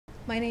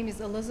My name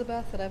is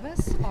Elizabeth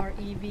Revesz,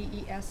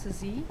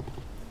 R-E-V-E-S-Z.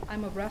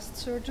 I'm a breast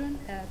surgeon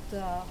at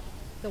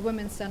the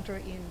Women's Center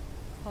in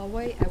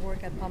Parkway. I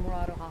work at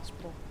Palomar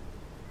Hospital.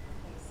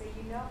 Okay, so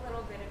you know a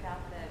little bit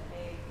about the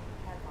big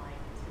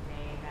headline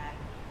today that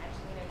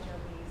Angelina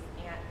Jolie's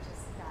aunt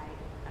just died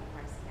of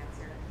breast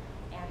cancer.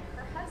 And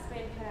her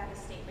husband put out a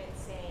statement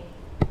saying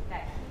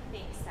that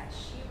he thinks that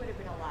she would have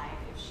been alive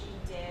if she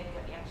did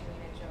what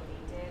Angelina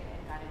Jolie did and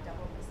got a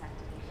double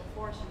mastectomy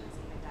before she was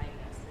even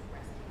diagnosed with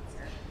breast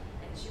cancer.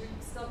 And she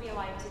would still be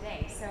alive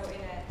today. So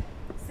in a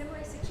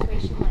similar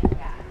situation like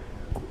that,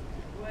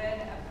 would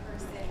a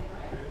person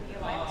be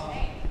alive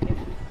today if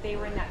they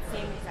were in that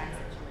same exact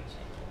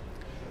situation?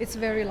 It's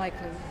very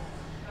likely.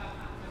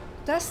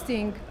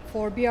 Testing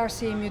for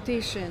BRCA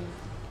mutation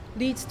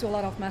leads to a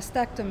lot of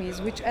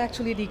mastectomies, which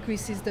actually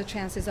decreases the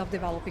chances of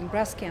developing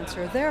breast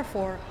cancer.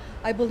 Therefore,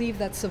 I believe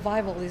that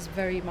survival is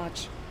very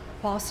much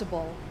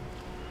possible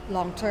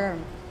long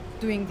term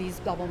doing these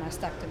double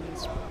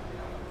mastectomies.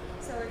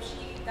 So if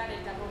she got a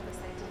double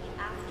mastectomy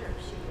after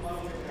she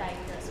was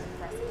diagnosed with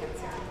breast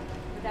cancer,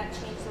 would that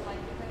change the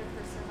likelihood of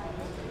her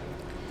survival?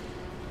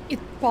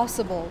 It's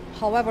possible.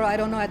 However, I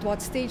don't know at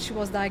what stage she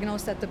was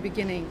diagnosed at the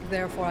beginning.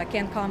 Therefore, I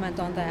can't comment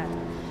on that.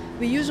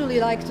 We usually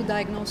like to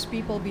diagnose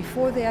people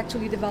before they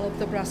actually develop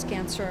the breast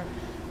cancer.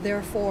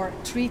 Therefore,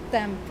 treat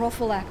them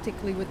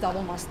prophylactically with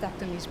double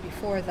mastectomies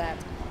before that.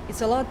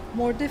 It's a lot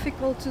more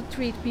difficult to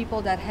treat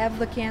people that have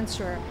the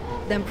cancer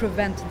than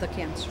prevent the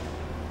cancer.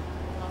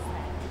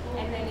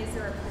 And then is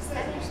there a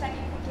percentage that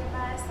you could give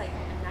us, like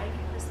a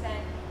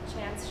 90%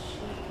 chance she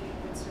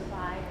would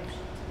survive if she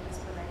took this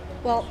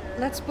preventative Well, measure?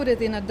 let's put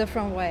it in a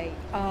different way.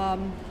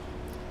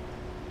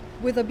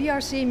 With a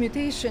BRCA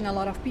mutation, a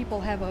lot of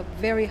people have a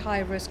very high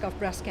risk of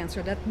breast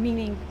cancer, that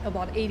meaning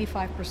about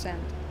 85%.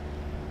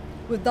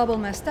 With double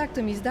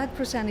mastectomies, that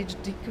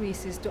percentage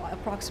decreases to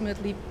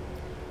approximately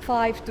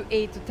 5 to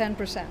 8 to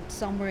 10%,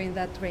 somewhere in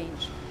that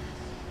range.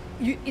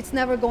 It's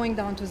never going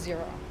down to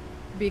zero,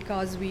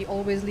 because we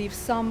always leave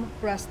some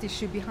breast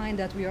tissue behind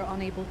that we are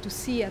unable to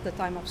see at the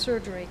time of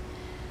surgery.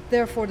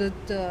 Therefore,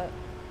 the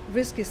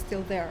risk is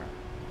still there,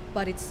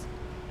 but it's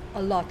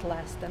a lot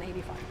less than 85%.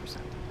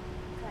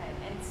 Good.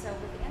 And so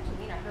with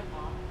Angelina, her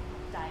mom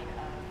died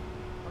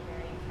of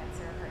ovarian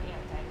cancer, her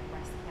aunt died of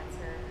breast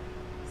cancer.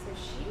 So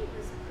she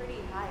was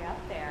pretty high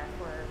up there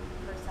for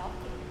herself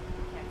getting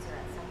cancer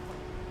at some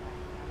point in her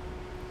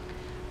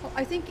life. Well,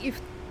 I think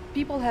if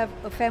people have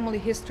a family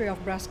history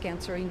of breast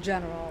cancer in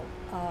general,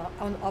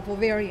 of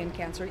ovarian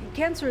cancer,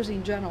 cancers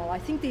in general, I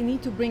think they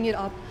need to bring it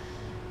up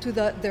to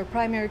their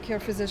primary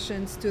care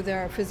physicians, to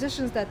their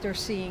physicians that they're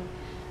seeing,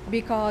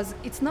 because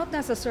it's not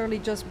necessarily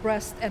just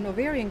breast and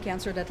ovarian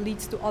cancer that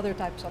leads to other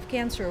types of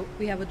cancer.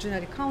 We have a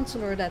genetic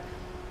counselor that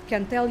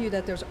can tell you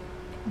that there's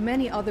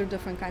many other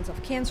different kinds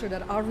of cancer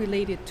that are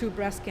related to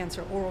breast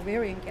cancer or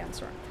ovarian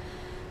cancer.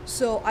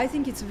 So I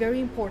think it's very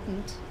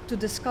important to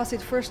discuss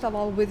it first of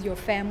all with your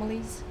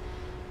families,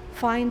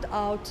 find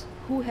out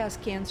who has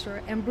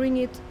cancer and bring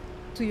it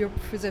to your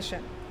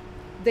physician.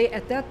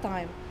 At that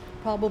time,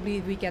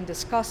 probably we can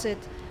discuss it,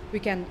 we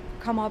can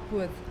come up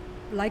with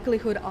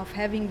likelihood of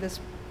having this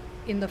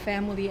in the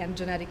family and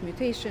genetic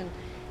mutation,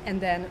 and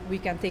then we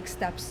can take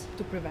steps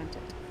to prevent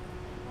it.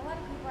 A lot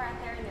of people are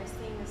out there and they're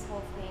seeing this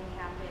whole thing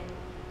happen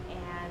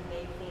and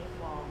they think,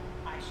 well,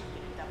 I should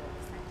get a double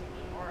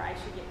mastectomy or I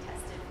should get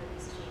tested for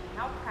this gene.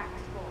 How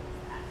practical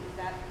is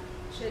that?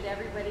 Should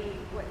everybody,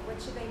 what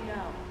should they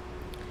know?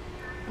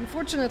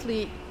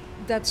 Unfortunately,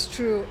 that's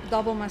true.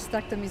 Double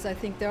mastectomies, I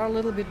think, they are a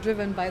little bit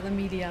driven by the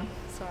media,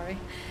 sorry.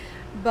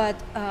 But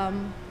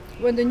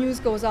when the news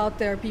goes out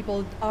there,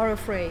 people are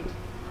afraid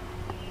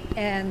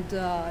and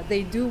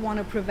they do want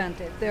to prevent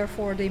it.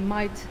 Therefore, they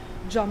might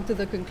jump to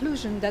the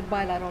conclusion that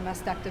bilateral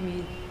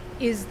mastectomy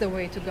is the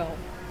way to go.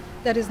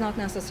 That is not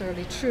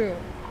necessarily true.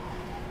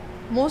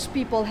 Most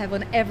people have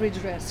an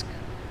average risk.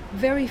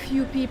 Very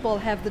few people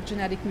have the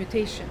genetic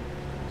mutation.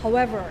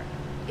 However,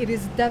 it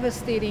is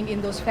devastating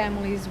in those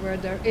families where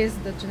there is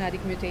the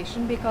genetic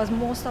mutation, because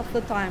most of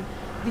the time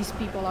these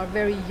people are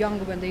very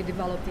young when they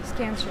develop these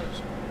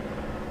cancers.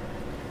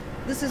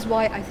 This is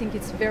why I think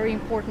it's very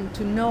important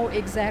to know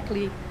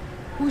exactly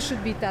who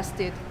should be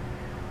tested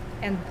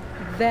and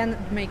then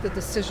make the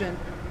decision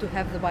to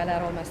have the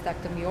bilateral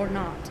mastectomy or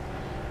not.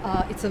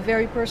 It's a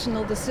very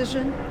personal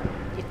decision.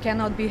 It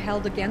cannot be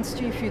held against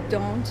you if you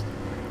don't.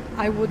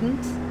 I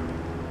wouldn't.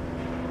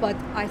 But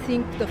I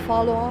think the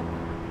follow-up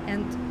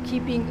and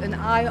keeping an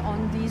eye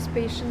on these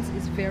patients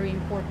is very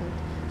important.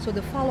 So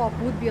the follow-up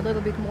would be a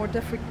little bit more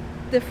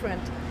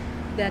different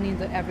than in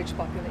the average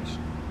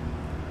population.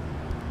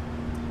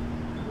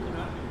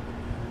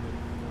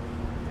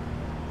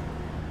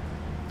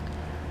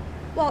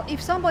 Well,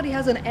 if somebody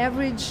has an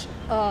average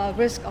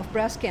risk of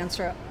breast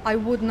cancer, I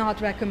would not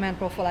recommend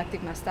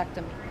prophylactic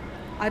mastectomy.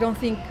 I don't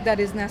think that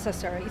is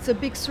necessary. It's a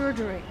big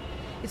surgery.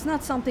 It's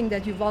not something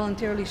that you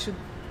voluntarily should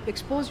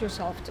expose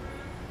yourself to.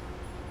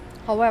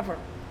 However,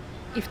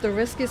 if the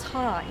risk is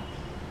high,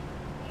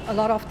 a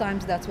lot of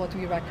times that's what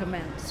we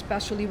recommend,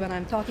 especially when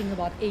I'm talking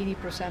about 80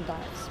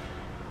 percentiles.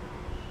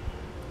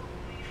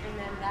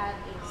 that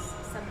is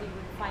somebody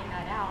would find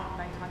that out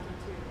by talking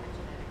to a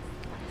genetics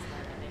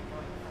counselor and then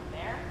going from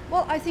there?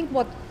 Well, I think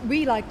what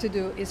we like to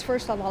do is,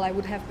 first of all, I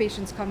would have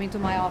patients come into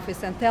my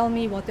office and tell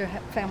me what their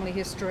family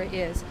history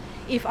is.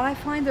 If I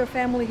find their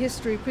family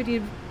history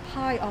pretty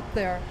high up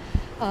there,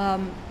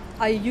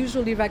 I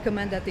usually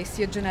recommend that they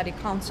see a genetic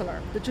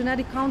counselor. The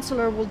genetic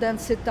counselor will then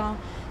sit down,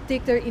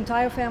 take their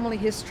entire family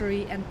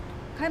history and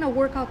kind of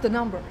work out the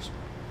numbers.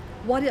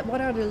 What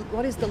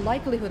is the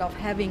likelihood of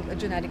having a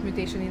genetic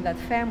mutation in that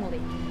family?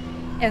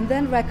 And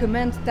then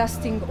recommend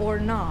testing or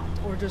not,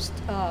 or just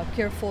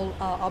careful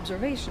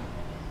observation.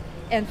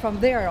 And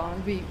from there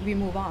on, we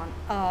move on.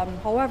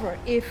 However,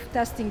 if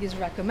testing is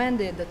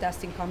recommended, the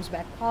testing comes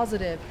back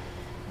positive,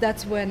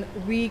 that's when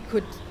we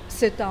could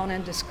sit down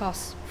and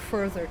discuss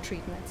further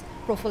treatments,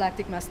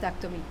 prophylactic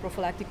mastectomy,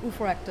 prophylactic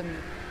oophorectomy,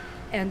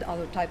 and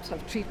other types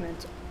of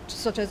treatment,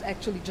 such as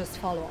actually just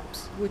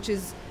follow-ups, which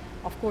is,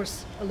 of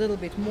course, a little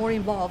bit more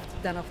involved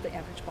than of the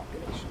average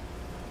population.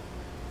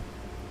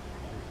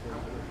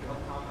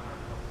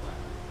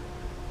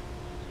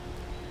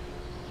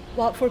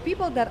 Well, for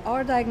people that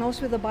are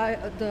diagnosed with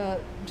the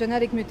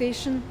genetic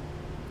mutation,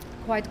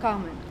 quite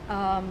common.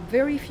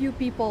 Very few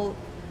people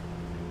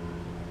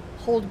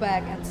hold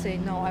back and say,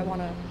 no, I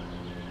want to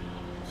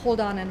hold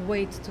on and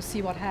wait to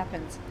see what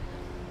happens.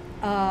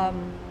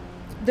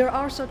 There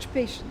are such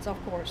patients,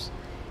 of course.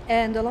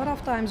 And a lot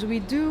of times we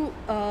do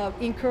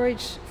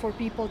encourage for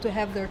people to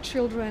have their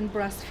children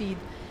breastfeed.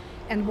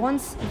 And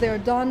once they're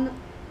done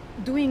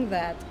doing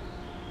that,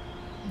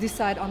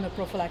 decide on the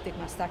prophylactic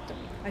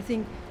mastectomy. I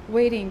think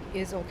waiting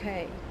is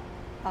okay,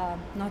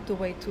 not to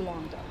wait too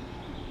long though.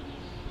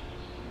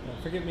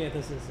 Forgive me if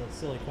this is a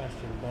silly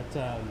question, but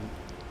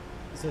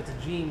so it's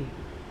a gene,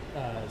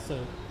 so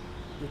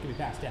it can be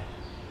passed down.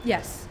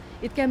 Yes,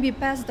 it can be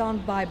passed down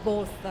by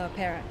both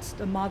parents,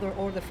 the mother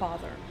or the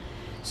father.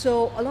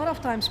 So a lot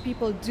of times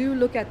people do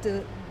look at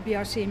the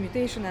BRCA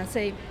mutation and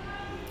say,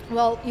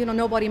 well, you know,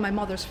 nobody in my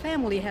mother's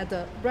family had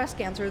the breast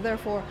cancer,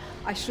 therefore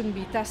I shouldn't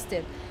be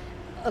tested.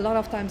 A lot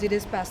of times it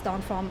is passed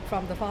down from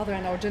the father,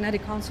 and our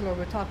genetic counselor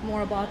will talk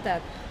more about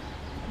that.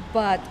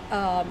 But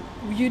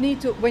you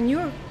need to, when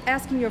you're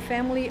asking your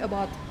family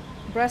about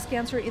breast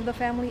cancer in the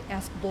family,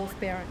 ask both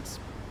parents.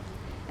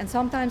 And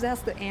sometimes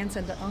ask the aunts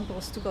and the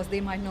uncles too, because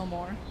they might know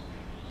more.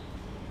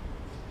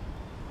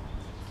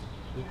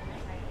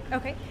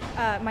 Okay,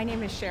 my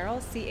name is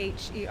Cheryl,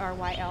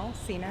 C-H-E-R-Y-L,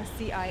 Cina,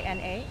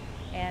 C-I-N-A,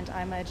 and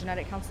I'm a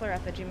genetic counselor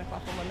at the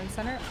McLaughlin Women's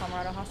Center at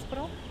Palomar Medical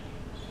Center. Okay,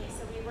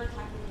 so we were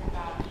talking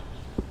about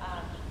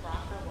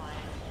BRCA1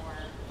 or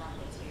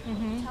BRCA2.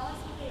 Mm-hmm. Tell us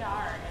what they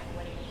are and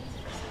what it means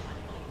for someone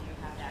if they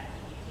do have that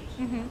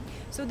mutation.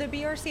 Mm-hmm. So the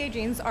BRCA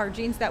genes are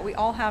genes that we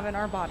all have in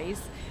our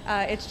bodies.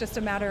 It's just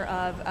a matter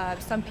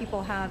of some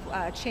people have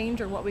a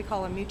change or what we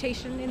call a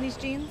mutation in these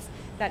genes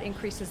that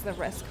increases the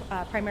risk,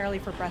 primarily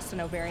for breast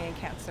and ovarian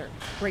cancer,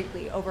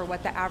 greatly over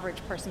what the average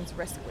person's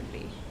risk would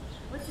be.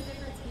 What's the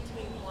difference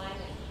between 1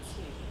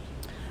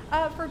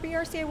 and 2? For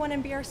BRCA1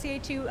 and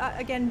BRCA2,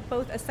 again,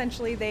 both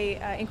essentially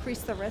they increase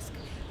the risk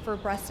for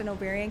breast and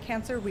ovarian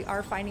cancer. We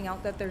are finding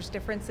out that there's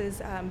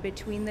differences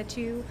between the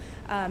two,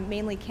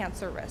 mainly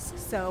cancer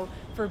risks. So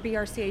for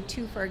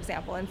BRCA2, for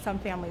example, in some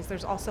families,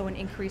 there's also an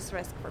increased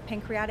risk for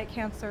pancreatic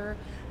cancer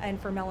and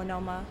for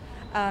melanoma.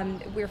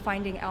 We're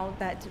finding out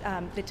that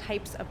the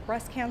types of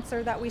breast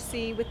cancer that we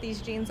see with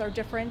these genes are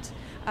different.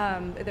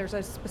 There's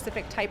a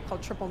specific type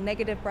called triple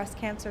negative breast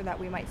cancer that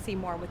we might see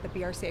more with the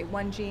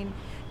BRCA1 gene.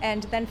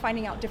 And then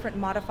finding out different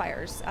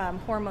modifiers,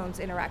 hormones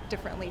interact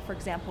differently, for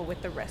example,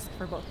 with the risk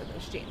for both of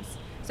those genes.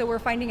 So we're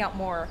finding out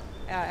more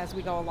as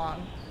we go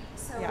along.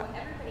 So yeah.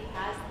 Everybody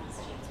has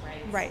these genes,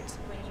 right? Right. So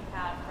when you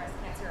have breast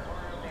cancer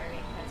or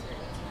ovarian cancer, it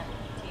means you have a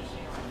mutation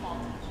or a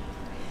faulty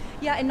gene,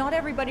 right? Yeah, and not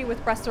everybody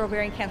with breast or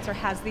ovarian cancer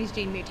has these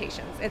gene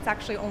mutations. It's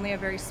actually only a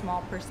very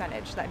small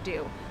percentage that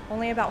do.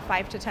 Only about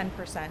 5 to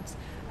 10%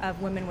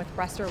 of women with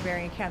breast or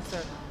ovarian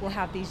cancer will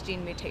have these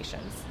gene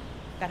mutations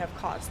that have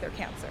caused their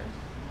cancer.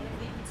 And if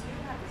they do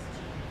have this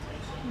gene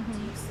mutation, do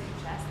you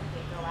suggest that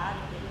they go out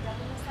and get a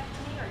double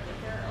mastectomy or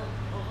get their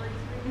ovaries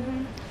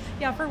removed?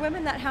 Yeah, for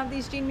women that have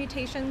these gene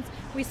mutations,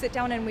 we sit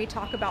down and we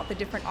talk about the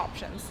different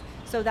options.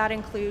 So that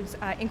includes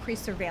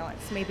increased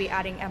surveillance, maybe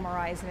adding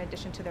MRIs in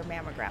addition to their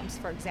mammograms,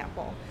 for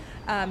example.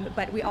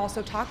 But we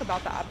also talk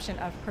about the option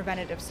of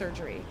preventative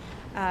surgery.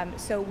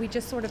 So we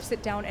just sort of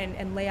sit down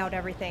and lay out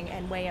everything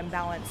and weigh and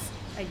balance,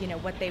 you know,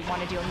 what they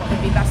want to do and what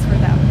would be best for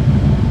them.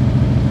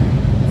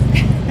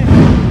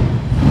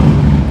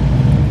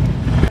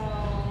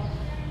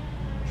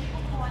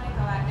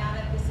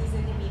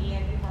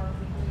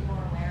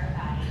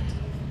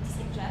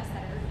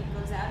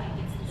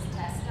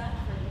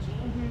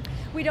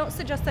 We don't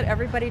suggest that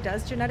everybody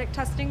does genetic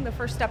testing. The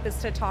first step is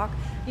to talk,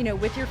 you know,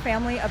 with your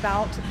family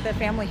about the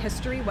family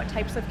history, what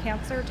types of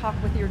cancer. Talk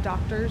with your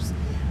doctors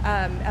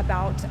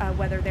about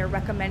whether they're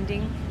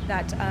recommending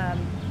that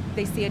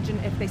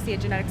if they see a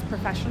genetics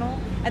professional.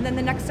 And then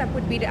the next step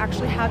would be to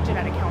actually have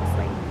genetic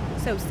counseling.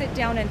 So sit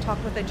down and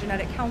talk with a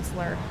genetic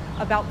counselor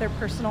about their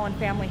personal and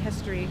family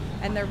history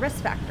and their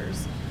risk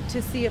factors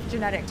to see if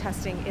genetic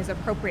testing is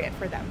appropriate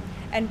for them.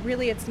 And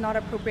really, it's not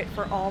appropriate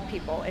for all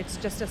people. It's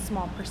just a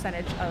small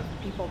percentage of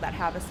people that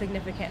have a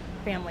significant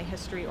family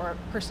history or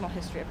personal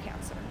history of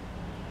cancer.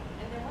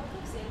 And then what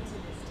goes into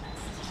this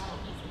test? How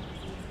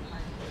easy is it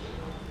hard to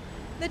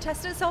do? The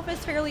test itself is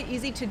fairly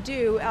easy to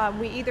do.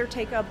 We either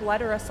take a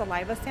blood or a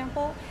saliva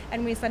sample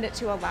and we send it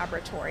to a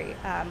laboratory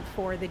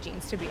for the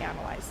genes to be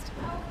analyzed.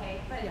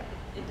 Okay, but Yeah.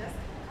 it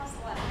doesn't cost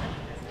a lot of money,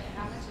 doesn't it?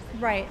 How much is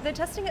it? Right. The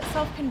testing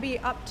itself can be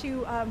up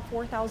to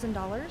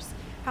 $4,000.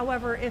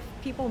 However, if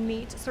people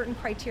meet certain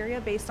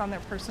criteria based on their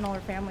personal or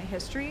family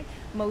history,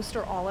 most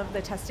or all of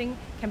the testing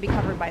can be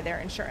covered by their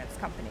insurance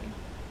company.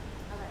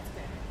 Oh, that's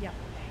good. Yeah.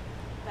 Okay.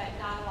 But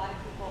not a lot of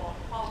people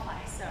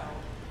qualify, so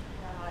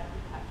not a lot of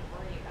people have to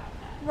worry about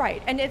that.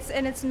 Right, and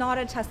it's not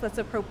a test that's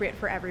appropriate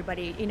for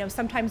everybody. You know,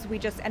 sometimes we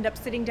just end up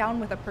sitting down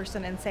with a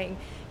person and saying,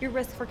 your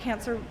risk for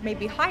cancer may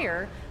be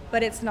higher,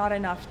 but it's not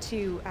enough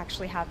to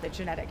actually have the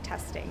genetic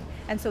testing.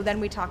 And so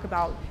then we talk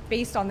about,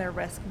 based on their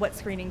risk, what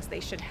screenings they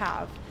should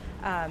have,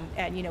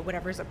 and you know,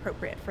 whatever is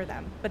appropriate for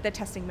them. But the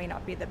testing may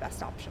not be the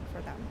best option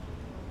for them.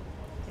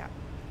 Yeah.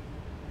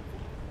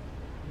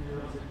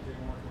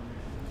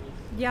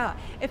 Yeah,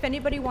 if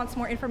anybody wants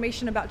more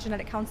information about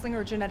genetic counseling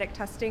or genetic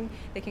testing,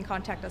 they can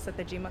contact us at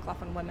the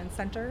McLaughlin Women's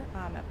Center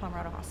at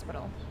Palomar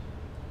Hospital.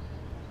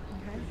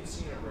 Okay. Have you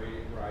seen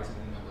a rise in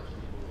the number of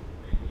people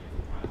who maybe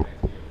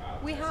contact you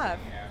about We testing have,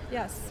 after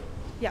yes.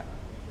 the- Yeah.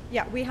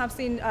 Yeah, we have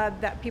seen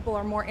that people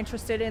are more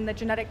interested in the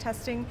genetic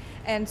testing,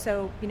 and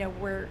so you know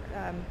we're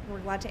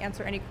glad to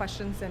answer any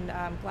questions, and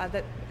glad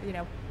that you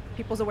know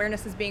people's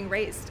awareness is being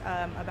raised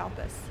about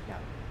this. Yeah.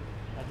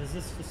 Does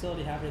this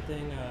facility have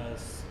anything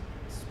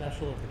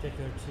special or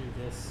particular to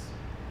this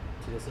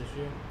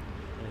issue?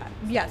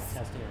 Any yes.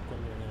 Testing or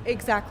equipment or anything?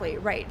 Exactly,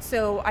 right.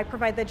 So I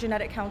provide the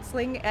genetic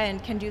counseling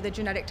and can do the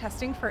genetic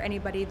testing for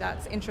anybody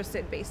that's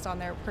interested based on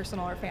their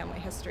personal or family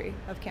history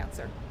of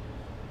cancer.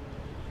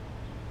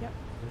 Yep.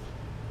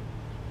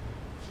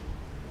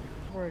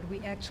 We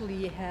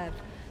actually have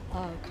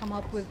come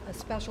up with a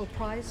special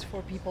price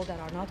for people that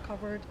are not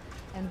covered,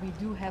 and we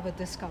do have a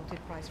discounted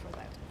price for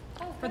that.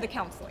 For the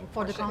counseling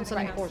For the portion.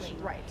 counseling Right.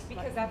 portion. Right.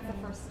 Because that's the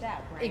first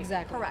step, right?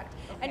 Exactly. Correct.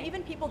 And Okay.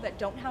 even people that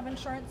don't have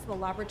insurance, the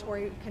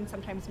laboratory can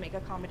sometimes make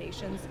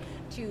accommodations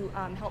to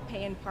help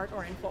pay in part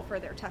or in full for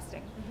their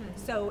testing.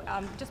 So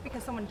just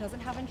because someone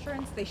doesn't have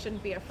insurance, they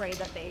shouldn't be afraid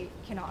that they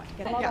cannot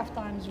get A it. lot Yeah. of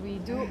times we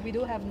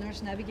do have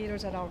nurse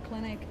navigators at our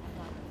clinic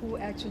who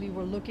actually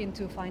were looking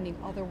to finding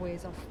other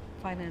ways of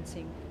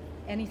financing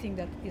anything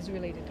that is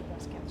related to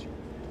breast cancer.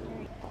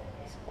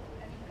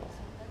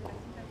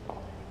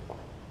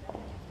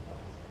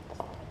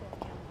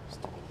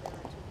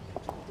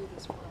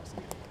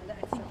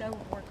 I think that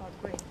would work out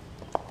great.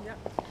 Yep.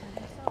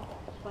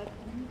 But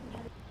you